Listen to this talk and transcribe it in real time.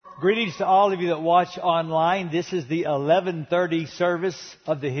Greetings to all of you that watch online. This is the 11:30 service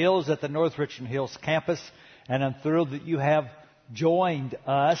of the Hills at the North Richland Hills campus, and I'm thrilled that you have joined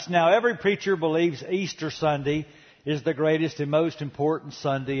us. Now, every preacher believes Easter Sunday is the greatest and most important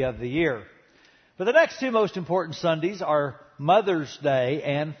Sunday of the year. But the next two most important Sundays are Mother's Day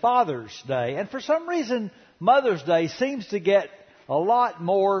and Father's Day. And for some reason, Mother's Day seems to get a lot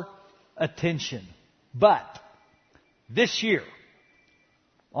more attention. But this year,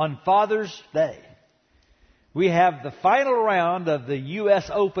 on Father's Day, we have the final round of the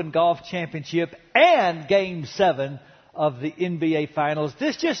U.S. Open Golf Championship and Game 7 of the NBA Finals.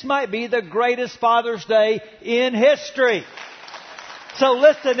 This just might be the greatest Father's Day in history. So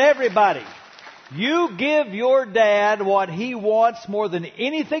listen, everybody. You give your dad what he wants more than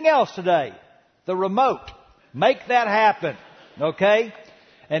anything else today. The remote. Make that happen. Okay?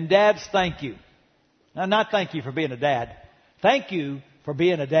 And dads, thank you. Now, not thank you for being a dad. Thank you for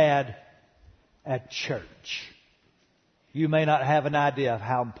being a dad at church. You may not have an idea of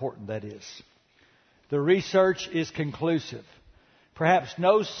how important that is. The research is conclusive. Perhaps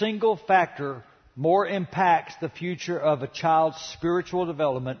no single factor more impacts the future of a child's spiritual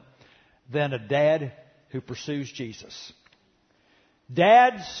development than a dad who pursues Jesus.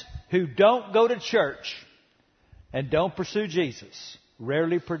 Dads who don't go to church and don't pursue Jesus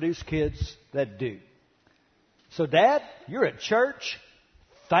rarely produce kids that do. So, Dad, you're at church.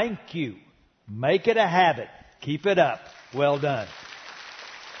 Thank you. Make it a habit. Keep it up. Well done.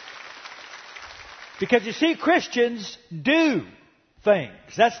 Because you see, Christians do things.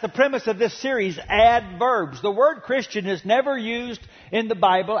 That's the premise of this series, Add Verbs. The word Christian is never used in the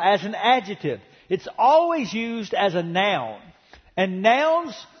Bible as an adjective. It's always used as a noun. And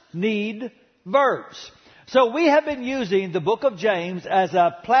nouns need verbs. So we have been using the book of James as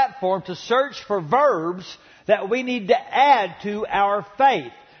a platform to search for verbs that we need to add to our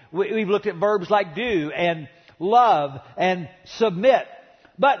faith. We've looked at verbs like do and love and submit.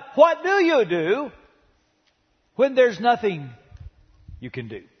 But what do you do when there's nothing you can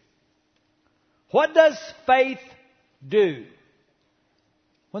do? What does faith do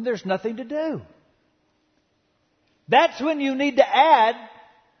when there's nothing to do? That's when you need to add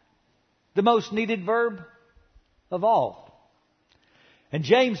the most needed verb of all. And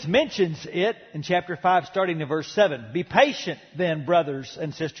James mentions it in chapter 5, starting in verse 7. Be patient then, brothers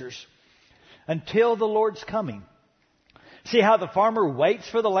and sisters, until the Lord's coming. See how the farmer waits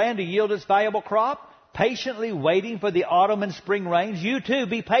for the land to yield its valuable crop, patiently waiting for the autumn and spring rains. You too,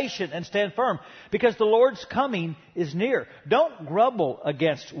 be patient and stand firm, because the Lord's coming is near. Don't grumble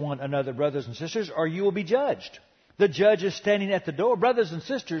against one another, brothers and sisters, or you will be judged. The judge is standing at the door. Brothers and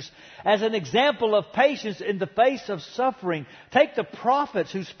sisters, as an example of patience in the face of suffering, take the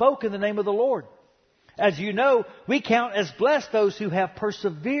prophets who spoke in the name of the Lord. As you know, we count as blessed those who have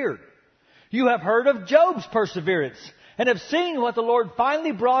persevered. You have heard of Job's perseverance and have seen what the Lord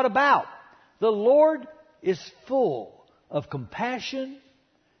finally brought about. The Lord is full of compassion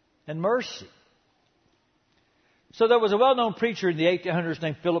and mercy. So there was a well-known preacher in the 1800s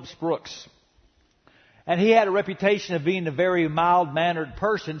named Phillips Brooks. And he had a reputation of being a very mild-mannered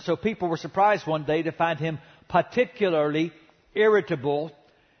person, so people were surprised one day to find him particularly irritable.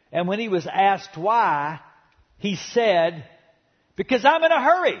 And when he was asked why, he said, because I'm in a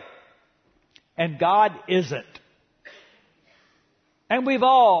hurry, and God isn't. And we've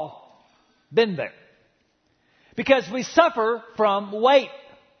all been there. Because we suffer from weight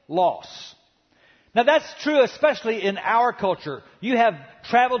loss. Now that's true especially in our culture. You have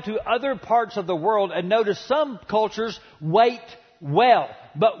traveled to other parts of the world and noticed some cultures wait well,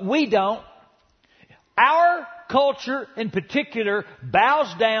 but we don't. Our culture in particular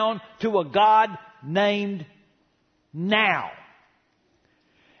bows down to a God named now.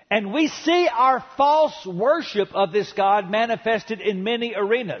 And we see our false worship of this God manifested in many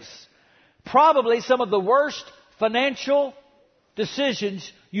arenas. Probably some of the worst financial decisions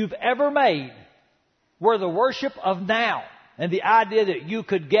you've ever made were the worship of now and the idea that you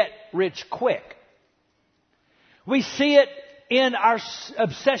could get rich quick. We see it in our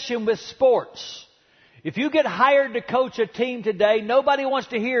obsession with sports. If you get hired to coach a team today, nobody wants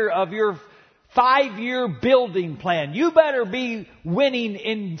to hear of your 5-year building plan. You better be winning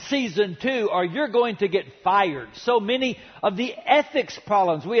in season 2 or you're going to get fired. So many of the ethics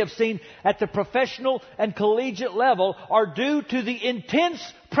problems we have seen at the professional and collegiate level are due to the intense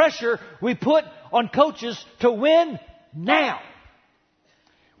pressure we put on coaches to win now.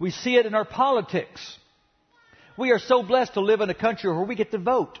 We see it in our politics. We are so blessed to live in a country where we get to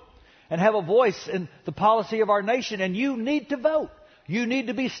vote and have a voice in the policy of our nation, and you need to vote. You need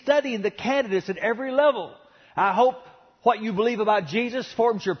to be studying the candidates at every level. I hope What you believe about Jesus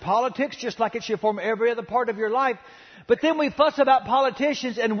forms your politics, just like it should form every other part of your life. But then we fuss about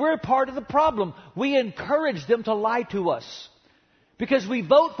politicians, and we're part of the problem. We encourage them to lie to us because we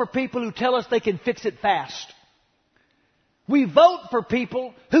vote for people who tell us they can fix it fast. We vote for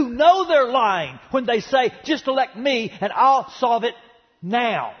people who know they're lying when they say, just elect me and I'll solve it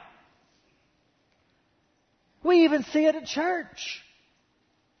now. We even see it at church.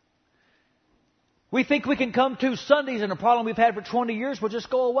 We think we can come 2 Sundays and a problem we've had for 20 years will just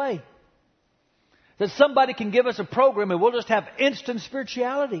go away. That somebody can give us a program and we'll just have instant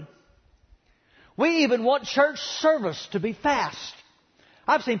spirituality. We even want church service to be fast.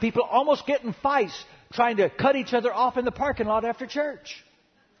 I've seen people almost get in fights trying to cut each other off in the parking lot after church.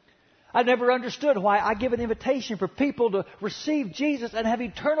 I never understood why I give an invitation for people to receive Jesus and have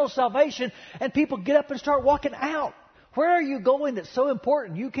eternal salvation, and people get up and start walking out. Where are you going that's so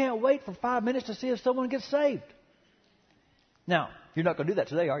important you can't wait for 5 minutes to see if someone gets saved? Now, you're not going to do that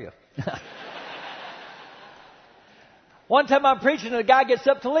today, are you? One time I'm preaching and a guy gets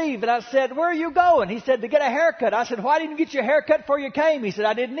up to leave and I said, where are you going? He said, to get a haircut. I said, why didn't you get your haircut before you came? He said,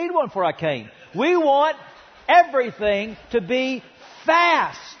 I didn't need one before I came. We want everything to be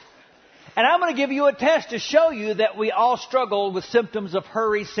fast. And I'm going to give you a test to show you that we all struggle with symptoms of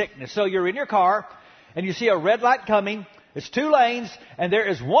hurry sickness. So you're in your car and you see a red light coming. It's 2 lanes and there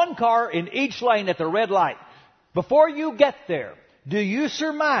is 1 car in each lane at the red light. Before you get there, do you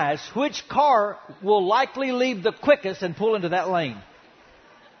surmise which car will likely leave the quickest and pull into that lane?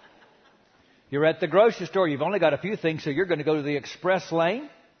 You're at the grocery store. You've only got a few things, so you're going to go to the express lane.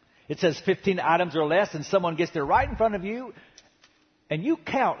 It says 15 items or less, and someone gets there right in front of you, and you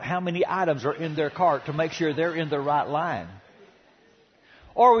count how many items are in their cart to make sure they're in the right line.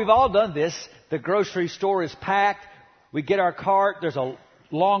 Or we've all done this. The grocery store is packed. We get our cart. There's a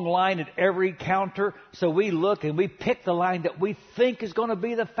long line at every counter. So we look and we pick the line that we think is going to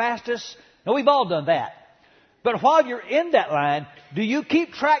be the fastest. Now, we've all done that. But while you're in that line, do you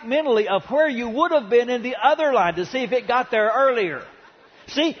keep track mentally of where you would have been in the other line to see if it got there earlier?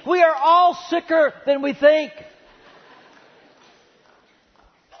 See, we are all sicker than we think.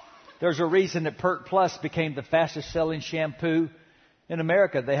 There's a reason that Pert Plus became the fastest selling shampoo in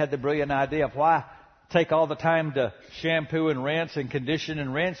America. They had the brilliant idea of why take all the time to shampoo and rinse and condition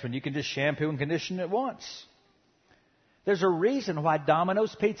and rinse when you can just shampoo and condition at once. There's a reason why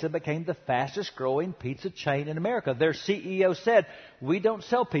Domino's Pizza became the fastest growing pizza chain in America. Their CEO said, we don't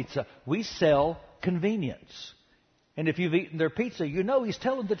sell pizza, we sell convenience. And if you've eaten their pizza, you know he's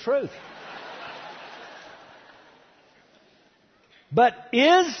telling the truth. But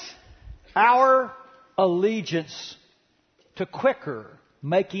is our allegiance to quicker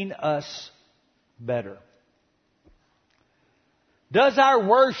making us better? Does our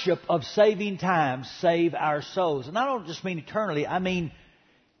worship of saving time save our souls? And I don't just mean eternally. I mean,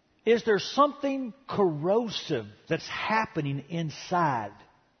 is there something corrosive that's happening inside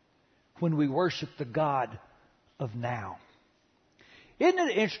when we worship the God of now? Isn't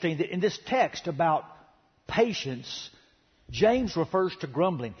it interesting that in this text about patience, James refers to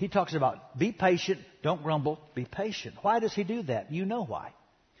grumbling. He talks about be patient, don't grumble, be patient. Why does he do that? You know why.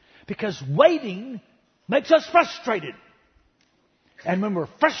 Because waiting makes us frustrated. And when we're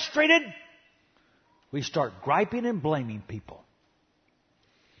frustrated, we start griping and blaming people.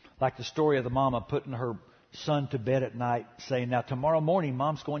 Like the story of the mama putting her son to bed at night saying, now tomorrow morning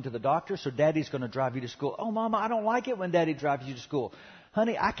Mom's going to the doctor, so Daddy's going to drive you to school. Oh, Mama, I don't like it when Daddy drives you to school.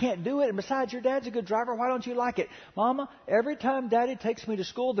 Honey, I can't do it. And besides, your dad's a good driver. Why don't you like it? Mama, every time Daddy takes me to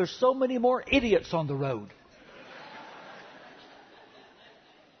school, there's so many more idiots on the road.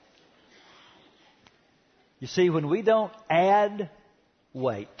 You see, when we don't add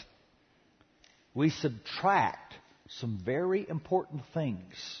weight, we subtract some very important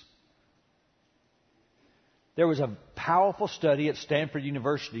things. There was a powerful study at Stanford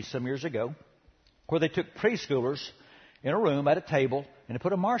University some years ago where they took preschoolers in a room at a table and they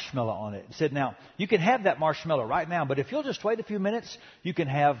put a marshmallow on it and said, now, you can have that marshmallow right now, but if you'll just wait a few minutes, you can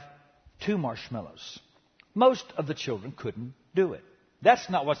have 2 marshmallows. Most of the children couldn't do it. That's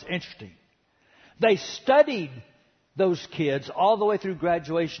not what's interesting. They studied those kids all the way through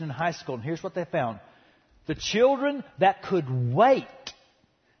graduation in high school, and here's what they found. The children that could wait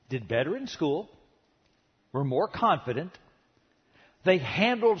did better in school, were more confident, they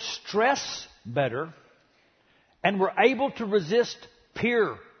handled stress better, and were able to resist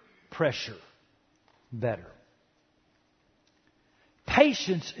peer pressure better.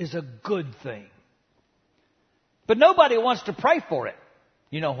 Patience is a good thing. But nobody wants to pray for it.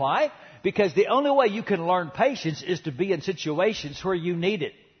 You know why? Because the only way you can learn patience is to be in situations where you need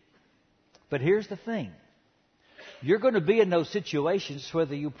it. But here's the thing. you're going to be in those situations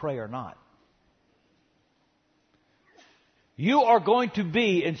whether you pray or not. You are going to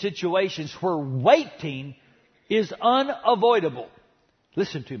be in situations where waiting is unavoidable.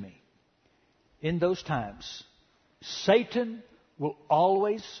 Listen to me. In those times, Satan will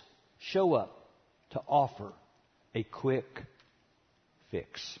always show up to offer a quick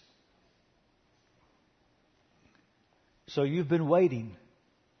fix. So you've been waiting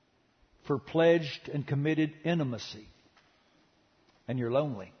for pledged and committed intimacy, and you're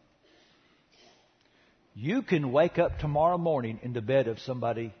lonely. You can wake up tomorrow morning in the bed of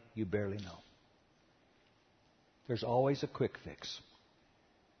somebody you barely know. There's always a quick fix.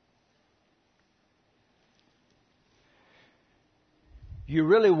 You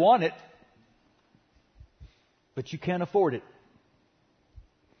really want it, but you can't afford it.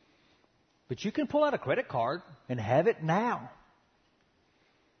 But you can pull out a credit card and have it now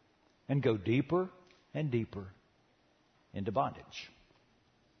and go deeper and deeper into bondage.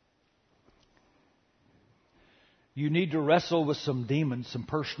 You need to wrestle with some demons, some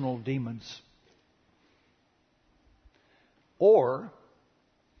personal demons. Or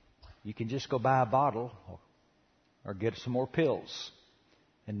you can just go buy a bottle or get some more pills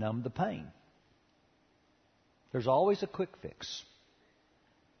and numb the pain. There's always a quick fix.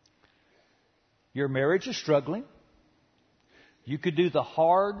 Your marriage is struggling. You could do the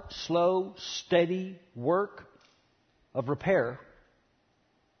hard, slow, steady work of repair.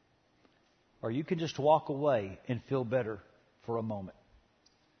 Or you can just walk away and feel better for a moment.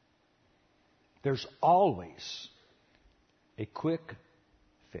 There's always a quick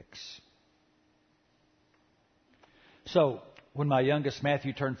fix. So, when my youngest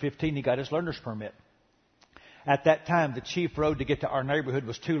Matthew turned 15, he got his learner's permit. At that time, the chief road to get to our neighborhood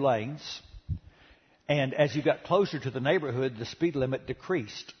was 2 lanes. And as you got closer to the neighborhood, the speed limit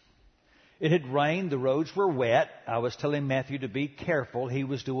decreased. It had rained. The roads were wet. I was telling Matthew to be careful. He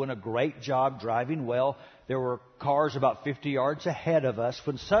was doing a great job driving well. There were cars about 50 yards ahead of us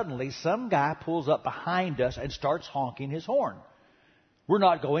when suddenly some guy pulls up behind us and starts honking his horn. We're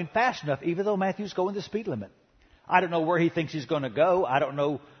not going fast enough, even though Matthew's going the speed limit. I don't know where he thinks he's going to go. I don't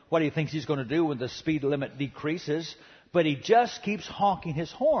know what he thinks he's going to do when the speed limit decreases. But he just keeps honking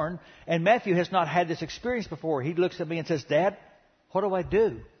his horn. And Matthew has not had this experience before. He looks at me and says, "Dad, what do I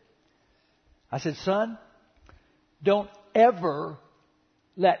do?" I said, "Son, don't ever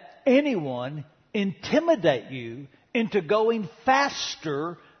let anyone intimidate you into going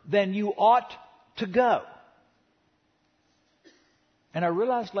faster than you ought to go." And I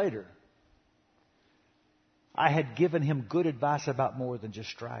realized later, I had given him good advice about more than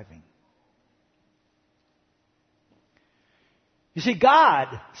just driving. You see,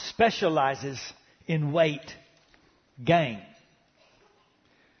 God specializes in weight gain.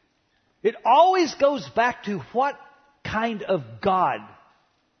 It always goes back to what kind of God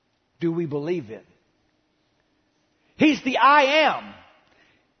do we believe in? He's the I am.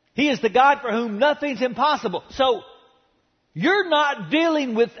 He is the God for whom nothing's impossible. So, you're not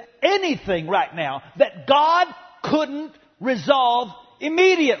dealing with anything right now that God couldn't resolve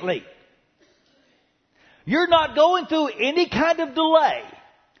immediately. You're not going through any kind of delay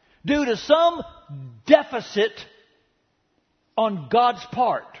due to some deficit on God's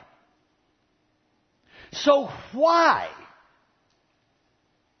part. So why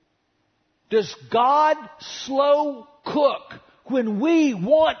does God slow cook when we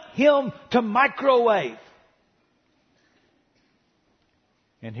want Him to microwave?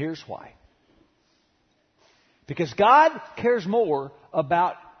 And here's why. Because God cares more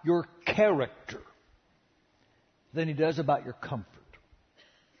about your character than He does about your comfort.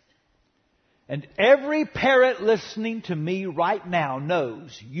 And every parent listening to me right now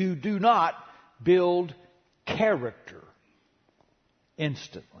knows you do not build character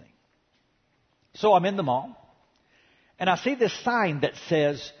instantly. So I'm in the mall, and I see this sign that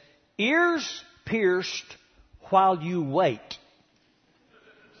says, "Ears pierced while you wait."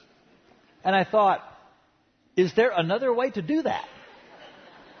 And I thought, is there another way to do that?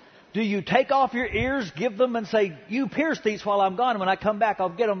 Do you take off your ears, give them, and say, "You pierce these while I'm gone. When I come back, I'll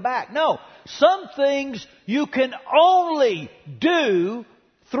get them back"? No. Some things you can only do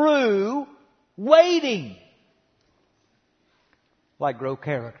through waiting. Like grow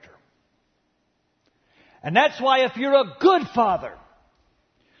character. And that's why if you're a good father,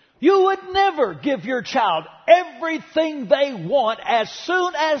 you would never give your child everything they want as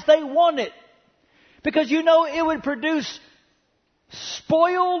soon as they want it. Because you know it would produce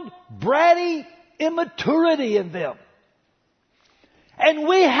spoiled, bratty immaturity in them. And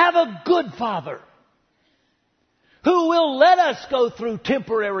we have a good Father who will let us go through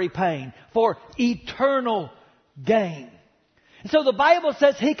temporary pain for eternal gain. And so the Bible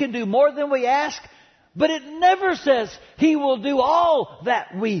says He can do more than we ask, but it never says He will do all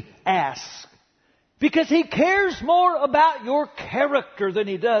that we ask. Because He cares more about your character than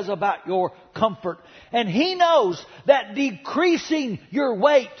He does about your comfort. And He knows that decreasing your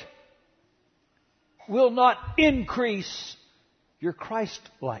weight will not increase your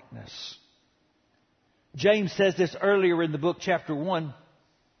Christ-likeness. James says this earlier in the book, chapter 1.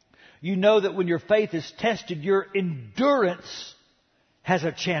 You know that when your faith is tested, your endurance has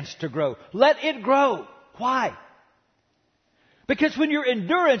a chance to grow. Let it grow. Why? Because when your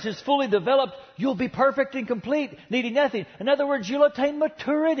endurance is fully developed, you'll be perfect and complete, needing nothing. In other words, you'll attain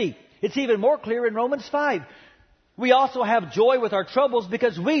maturity. It's even more clear in Romans 5. We also have joy with our troubles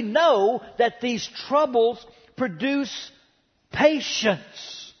because we know that these troubles produce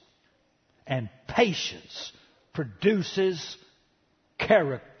patience. And patience produces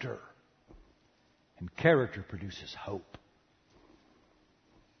character. And character produces hope.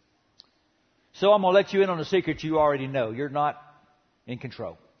 So I'm going to let you in on a secret you already know. You're not in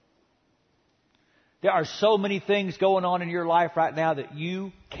control. There are so many things going on in your life right now that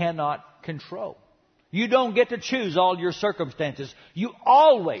you cannot control. You don't get to choose all your circumstances. You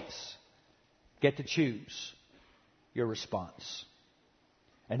always get to choose your response.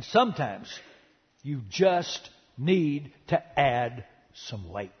 And sometimes you just need to add some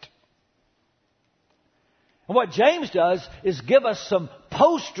weight. And what James does is give us some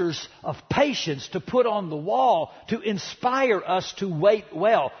posters of patience to put on the wall to inspire us to wait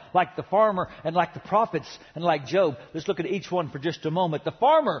well, like the farmer and like the prophets and like Job. Let's look at each one for just a moment. The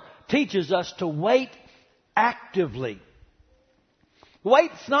farmer teaches us to wait actively.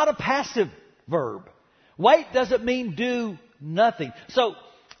 Wait's not a passive verb. Wait doesn't mean do nothing. So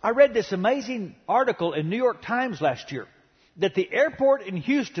I read this amazing article in New York Times last year that the airport in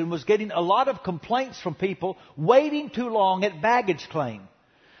Houston was getting a lot of complaints from people waiting too long at baggage claim.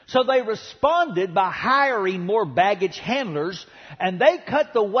 So they responded by hiring more baggage handlers, and they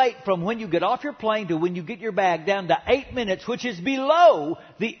cut the wait from when you get off your plane to when you get your bag down to 8 minutes, which is below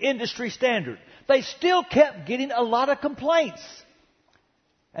the industry standard. They still kept getting a lot of complaints.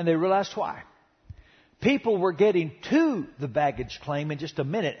 And they realized why. People were getting to the baggage claim in just a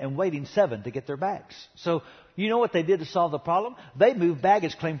minute and waiting 7 to get their bags. So you know what they did to solve the problem? They moved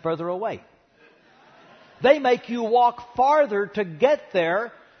baggage claim further away. They make you walk farther to get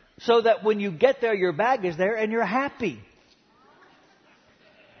there so that when you get there, your bag is there and you're happy.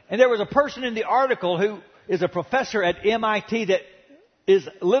 And there was a person in the article who is a professor at MIT that is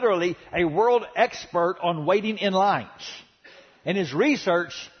literally a world expert on waiting in lines. And his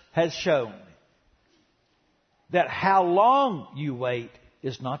research has shown that how long you wait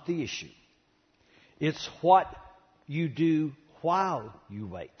is not the issue. It's what you do while you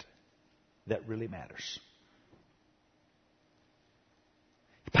wait that really matters.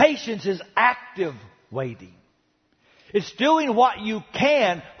 Patience is active waiting. It's doing what you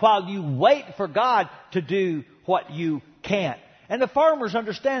can while you wait for God to do what you can't. And the farmers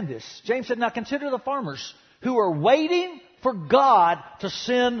understand this. James said, now consider the farmers who are waiting for God to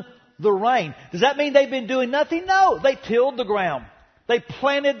send the rain. Does that mean they've been doing nothing? No. They tilled the ground. They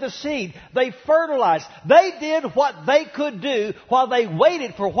planted the seed. They fertilized. They did what they could do while they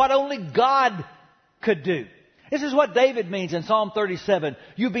waited for what only God could do. This is what David means in Psalm 37.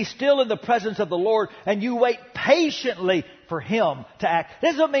 You be still in the presence of the Lord and you wait patiently for Him to act.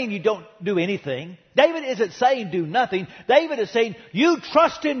 This doesn't mean you don't do anything. David isn't saying do nothing. David is saying you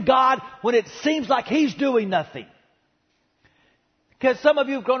trust in God when it seems like He's doing nothing. Because some of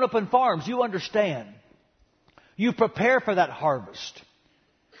you have grown up in farms, you understand. You prepare for that harvest.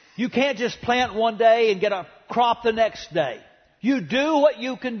 You can't just plant one day and get a crop the next day. You do what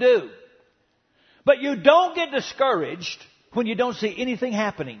you can do. But you don't get discouraged when you don't see anything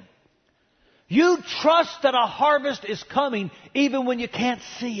happening. You trust that a harvest is coming even when you can't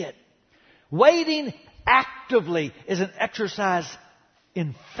see it. Waiting actively is an exercise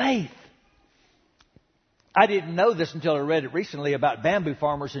in faith. I didn't know this until I read it recently about bamboo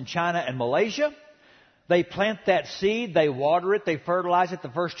farmers in China and Malaysia. They plant that seed, they water it, they fertilize it. The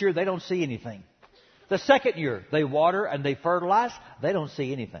first year, they don't see anything. The second year, they water and they fertilize. They don't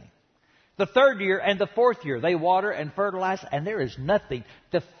see anything. The third year and the fourth year, they water and fertilize, and there is nothing.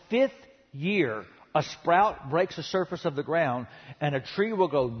 The fifth year, a sprout breaks the surface of the ground, and a tree will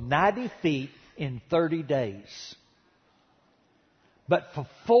go 90 feet in 30 days. But for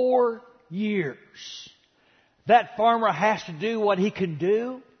 4 years, that farmer has to do what he can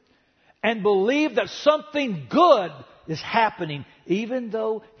do and believe that something good is happening, even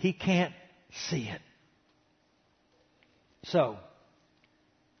though he can't see it. So,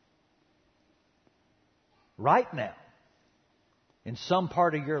 right now, in some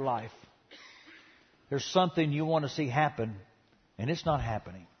part of your life, there's something you want to see happen, and it's not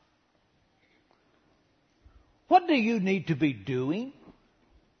happening. What do you need to be doing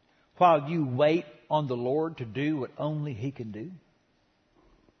while you wait on the Lord to do what only He can do?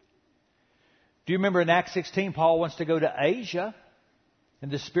 Do you remember in Acts 16, Paul wants to go to Asia,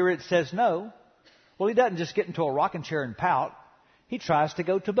 and the Spirit says no? Well, he doesn't just get into a rocking chair and pout. He tries to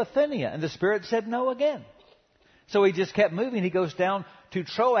go to Bithynia, and the Spirit said no again. So he just kept moving. He goes down to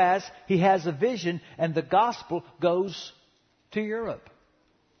Troas. He has a vision, and the gospel goes to Europe.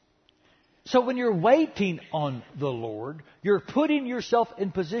 So when you're waiting on the Lord, you're putting yourself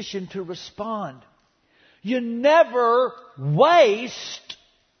in position to respond. You never waste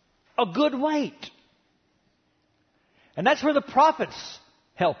a good wait. And that's where the prophets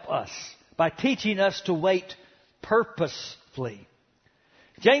help us, by teaching us to wait purposefully.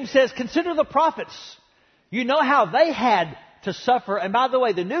 James says, consider the prophets. You know how they had to suffer. And by the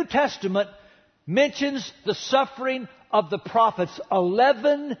way, the New Testament mentions the suffering of the prophets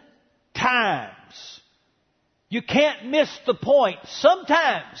 11 times. You can't miss the point.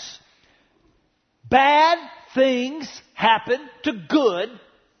 Sometimes bad things happen to good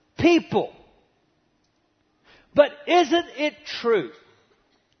people. But isn't it true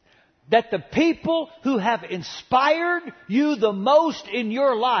that the people who have inspired you the most in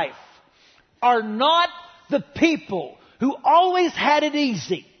your life are not the people who always had it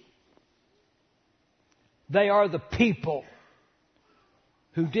easy? They are the people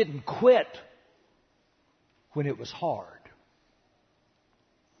who didn't quit when it was hard.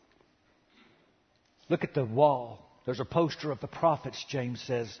 Look at the wall. There's a poster of the prophets, James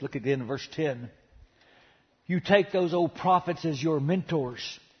says. Look again in verse 10. You take those old prophets as your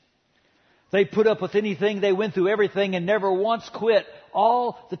mentors. They put up with anything. They went through everything and never once quit.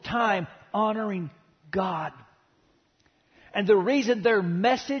 All the time honoring God. And the reason their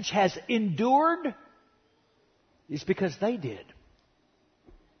message has endured is because they did.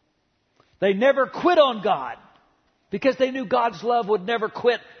 They never quit on God because they knew God's love would never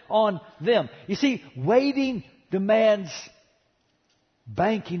quit on them. You see, waiting demands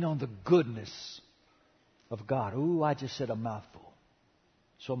banking on the goodness of God. Ooh, I just said a mouthful.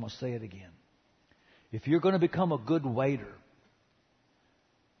 So I'm going to say it again. If you're going to become a good waiter,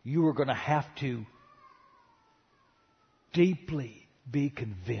 you are going to have to deeply be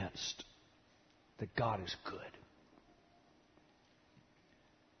convinced that God is good.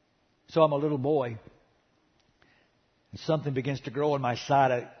 So I'm a little boy, and something begins to grow on my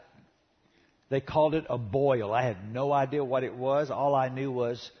side. They called it a boil. I had no idea what it was. All I knew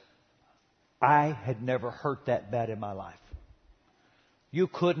was I had never hurt that bad in my life. You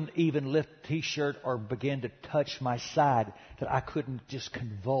couldn't even lift a T-shirt or begin to touch my side that I couldn't just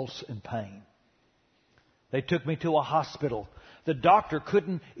convulse in pain. They took me to a hospital. The doctor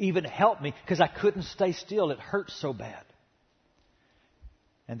couldn't even help me because I couldn't stay still. It hurt so bad.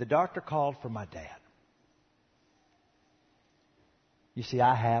 And the doctor called for my dad. You see,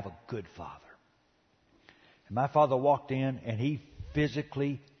 I have a good father. And my father walked in and he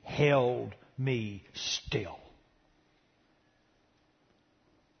physically held me still.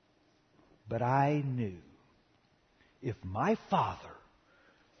 But I knew if my father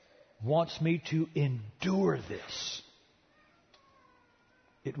wants me to endure this,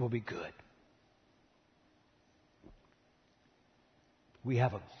 it will be good. We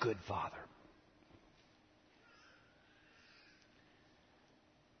have a good Father.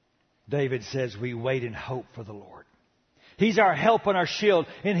 David says we wait in hope for the Lord. He's our help and our shield.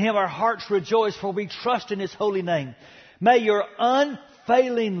 In Him our hearts rejoice, for we trust in His holy name. May your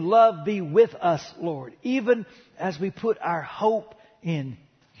unfailing love be with us, Lord, even as we put our hope in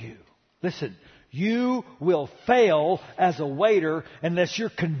You. Listen, you will fail as a waiter unless you're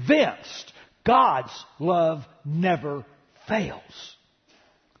convinced God's love never fails.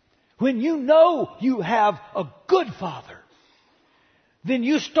 When you know you have a good Father, then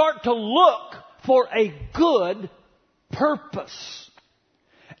you start to look for a good purpose.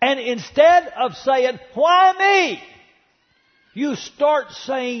 And instead of saying, why me? You start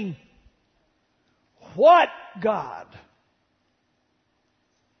saying, what, God,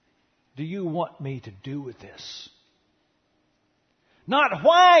 do you want me to do with this? Not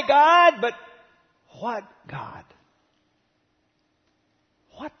why, God, but what, God?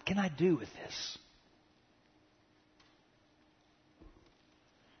 What can I do with this?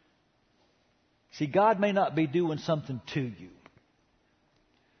 See, God may not be doing something to you.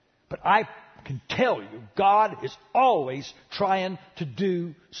 But I can tell you, God is always trying to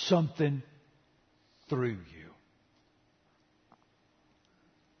do something through you.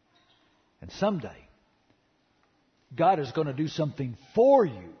 And someday, God is going to do something for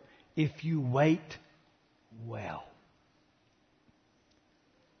you if you wait well.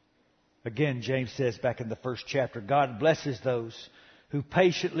 Again, James says back in the first chapter, God blesses those who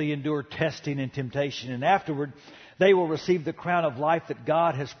patiently endure testing and temptation, and afterward they will receive the crown of life that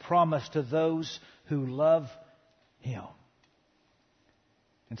God has promised to those who love Him.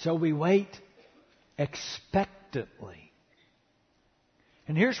 And so we wait expectantly.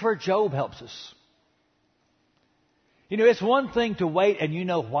 And here's where Job helps us. You know, it's one thing to wait and you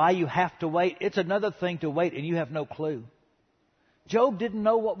know why you have to wait. It's another thing to wait and you have no clue. Job didn't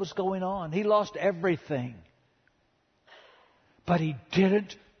know what was going on. He lost everything. But he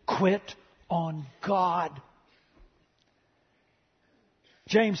didn't quit on God.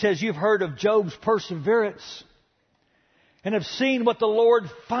 James says, you've heard of Job's perseverance and have seen what the Lord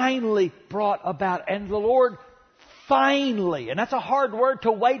finally brought about. And the Lord finally, and that's a hard word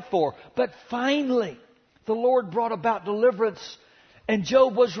to wait for, but finally, the Lord brought about deliverance. And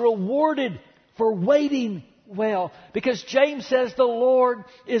Job was rewarded for waiting well. Because James says the Lord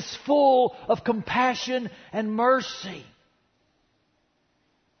is full of compassion and mercy.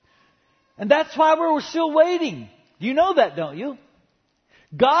 And that's why we're still waiting. You know that, don't you?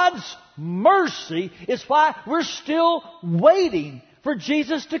 God's mercy is why we're still waiting for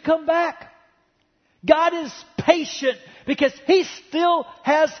Jesus to come back. God is patient because He still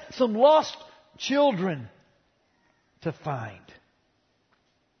has some lost children to find.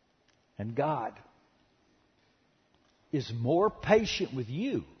 And God is more patient with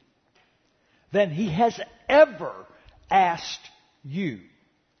you than He has ever asked you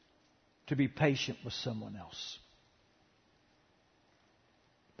to be patient with someone else.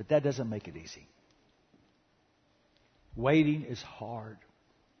 But that doesn't make it easy. Waiting is hard.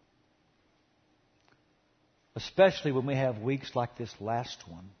 Especially when we have weeks like this last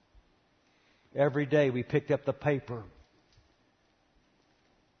one. Every day we picked up the paper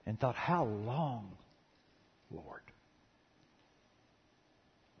and thought, how long, Lord?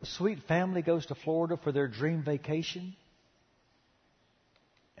 A sweet family goes to Florida for their dream vacation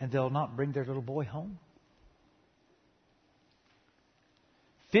and they'll not bring their little boy home.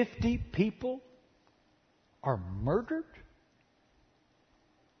 50 people are murdered.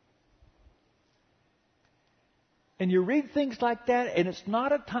 And you read things like that, and it's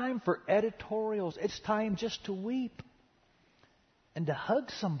not a time for editorials. It's time just to weep and to hug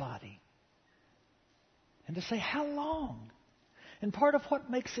somebody and to say, how long? And part of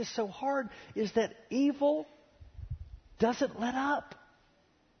what makes this so hard is that evil doesn't let up.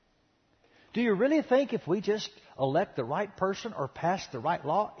 Do you really think if we just elect the right person or pass the right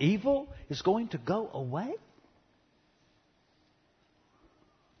law, evil is going to go away?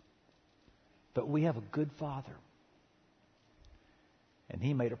 But we have a good Father. And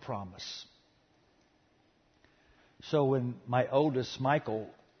He made a promise. So when my oldest, Michael,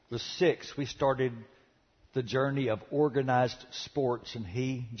 was 6, we started the journey of organized sports, and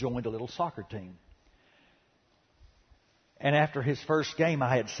he joined a little soccer team. And after his first game,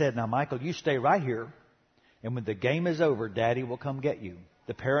 I had said, now, Michael, you stay right here, and when the game is over, Daddy will come get you.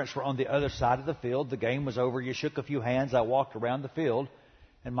 The parents were on the other side of the field. The game was over. You shook a few hands. I walked around the field,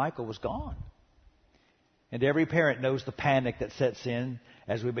 and Michael was gone. And every parent knows the panic that sets in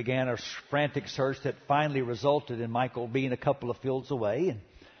as we began a frantic search that finally resulted in Michael being a couple of fields away. And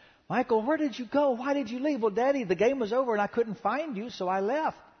Michael, where did you go? Why did you leave? Well, Daddy, the game was over and I couldn't find you, so I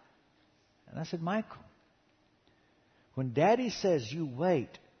left. And I said, Michael, when Daddy says you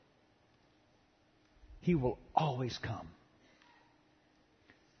wait, He will always come.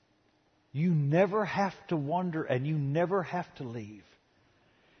 You never have to wonder and you never have to leave.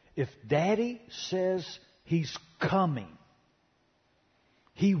 If Daddy says He's coming,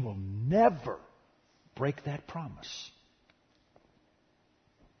 He will never break that promise.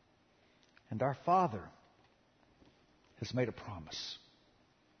 And our Father has made a promise.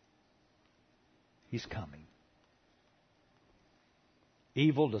 He's coming.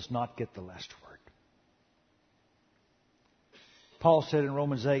 Evil does not get the last word. Paul said in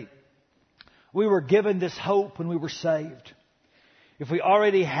Romans 8, we were given this hope when we were saved. If we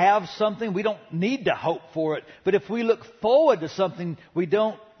already have something, we don't need to hope for it. But if we look forward to something we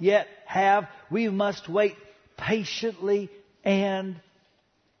don't yet have, we must wait patiently and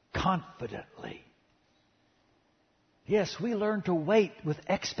confidently. Yes, we learn to wait with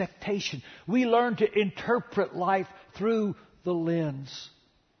expectation. We learn to interpret life through the lens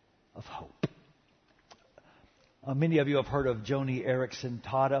of hope. Many of you have heard of Joni Eareckson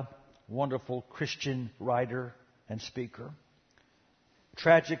Tada, wonderful Christian writer and speaker.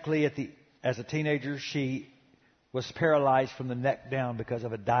 Tragically, as a teenager, she was paralyzed from the neck down because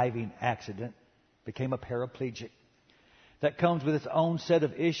of a diving accident, became a paraplegic. that comes with its own set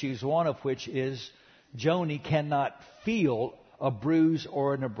of issues, one of which is Joni cannot feel a bruise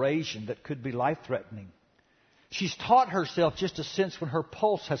or an abrasion that could be life-threatening. She's taught herself just to sense when her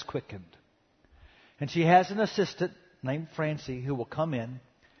pulse has quickened. And she has an assistant named Francie who will come in,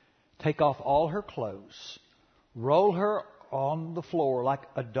 take off all her clothes, roll her on the floor like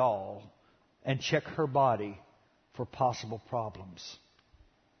a doll, and check her body for possible problems.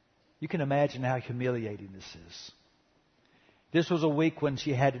 You can imagine how humiliating this is. This was a week when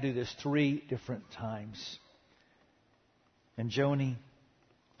she had to do this 3 different times. And Joni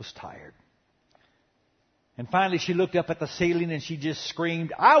was tired. And finally she looked up at the ceiling and she just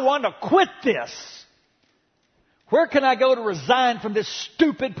screamed, "I want to quit this! Where can I go to resign from this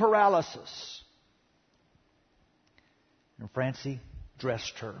stupid paralysis?" And Francie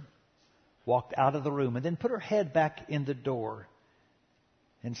dressed her, walked out of the room, and then put her head back in the door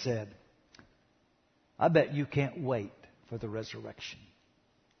and said, "I bet you can't wait for the resurrection."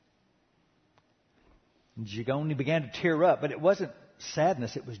 And Joni began to tear up, but it wasn't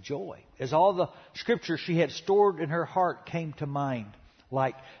sadness, it was joy. As all the scripture she had stored in her heart came to mind,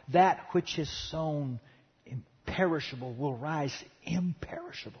 like that which is sown imperishable will rise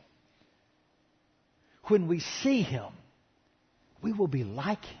imperishable. When we see Him, we will be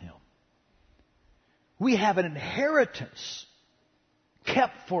like Him. We have an inheritance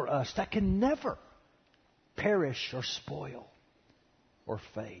kept for us that can never perish or spoil or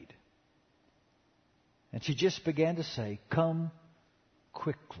fade. And she just began to say, "Come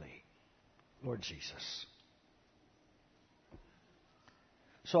quickly, Lord Jesus."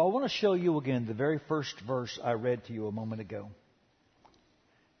 So I want to show you again the very first verse I read to you a moment ago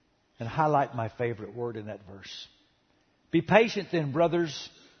and highlight my favorite word in that verse. "Be patient then, brothers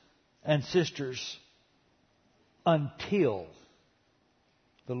and sisters, until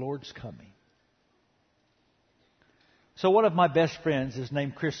the Lord's coming." So one of my best friends is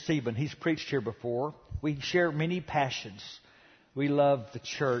named Chris Sieben. He's preached here before. We share many passions. We love the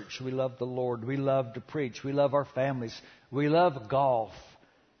church. We love the Lord. We love to preach. We love our families. We love golf.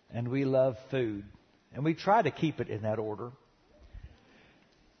 And we love food. And we try to keep it in that order.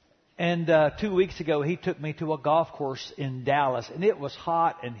 And 2 weeks ago, he took me to a golf course in Dallas. And it was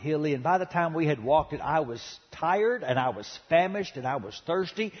hot and hilly. And by the time we had walked it, I was tired and I was famished and I was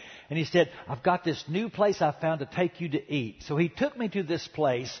thirsty. And he said, "I've got this new place I found to take you to eat." So he took me to this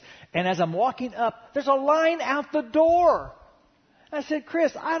place. And as I'm walking up, there's a line out the door. I said,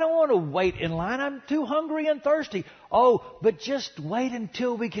 "Chris, I don't want to wait in line. I'm too hungry and thirsty." "Oh, but just wait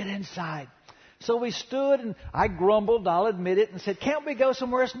until we get inside." So we stood, and I grumbled, I'll admit it, and said, "Can't we go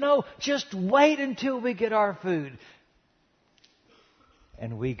somewhere else?" "No, just wait until we get our food."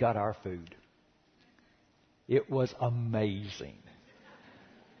 And we got our food. It was amazing.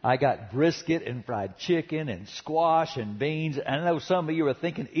 I got brisket and fried chicken and squash and beans. I know some of you are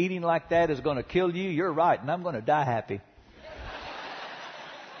thinking eating like that is going to kill you. You're right, and I'm going to die happy.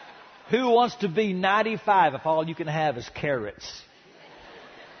 Who wants to be 95 if all you can have is carrots?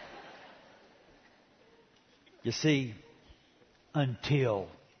 You see, until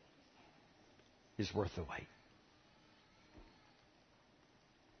is worth the wait.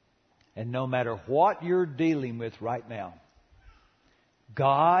 And no matter what you're dealing with right now,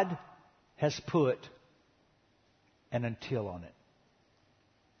 God has put an until on it.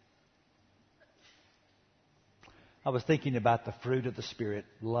 I was thinking about the fruit of the Spirit: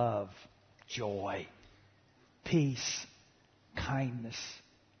 love, joy, peace, kindness.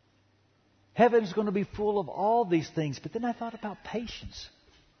 Heaven's going to be full of all these things. But then I thought about patience.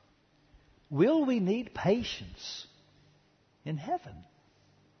 Will we need patience in heaven?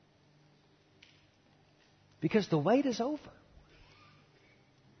 Because the wait is over.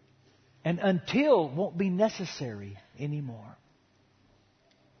 And until won't be necessary anymore.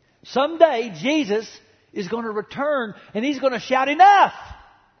 Someday Jesus is going to return and He's going to shout, "Enough!"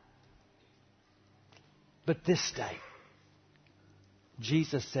 But this day,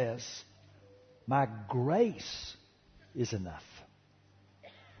 Jesus says, "My grace is enough."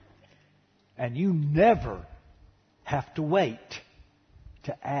 And you never have to wait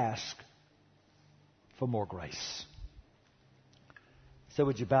to ask for more grace. So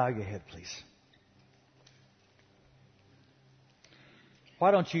would you bow your head, please?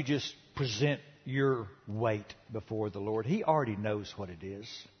 Why don't you just present your weight before the Lord? He already knows what it is.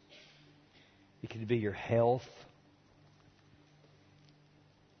 It could be your health.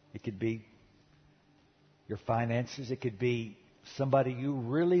 It could be your finances. It could be somebody you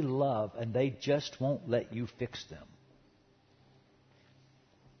really love and they just won't let you fix them.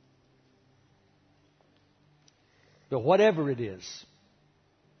 But whatever it is,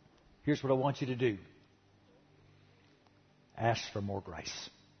 here's what I want you to do. ask for more grace.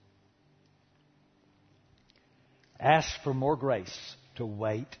 Ask for more grace to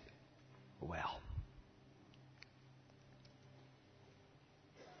wait well.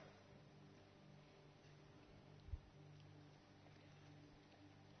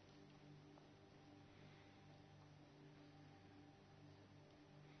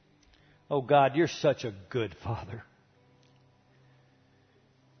 Oh God, you're such a good Father.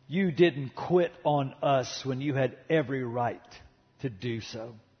 You didn't quit on us when you had every right to do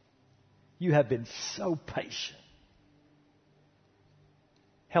so. You have been so patient.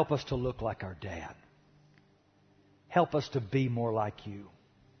 Help us to look like our dad. Help us to be more like you.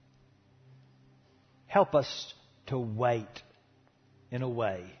 Help us to wait in a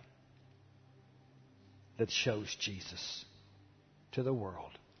way that shows Jesus to the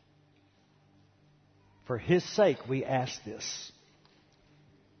world. For His sake, we ask this.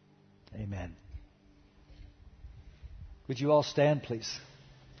 Amen. Would you all stand, please?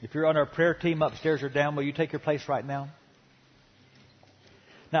 If you're on our prayer team upstairs or down, will you take your place right now?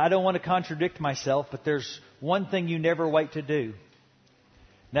 Now, I don't want to contradict myself, but there's one thing you never wait to do.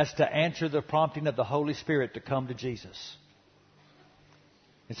 And that's to answer the prompting of the Holy Spirit to come to Jesus.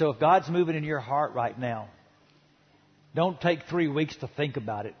 And so if God's moving in your heart right now, don't take 3 weeks to think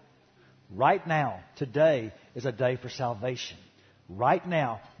about it. Right now, today is a day for salvation. Right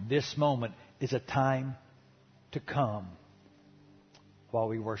now, this moment is a time to come while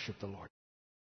we worship the Lord.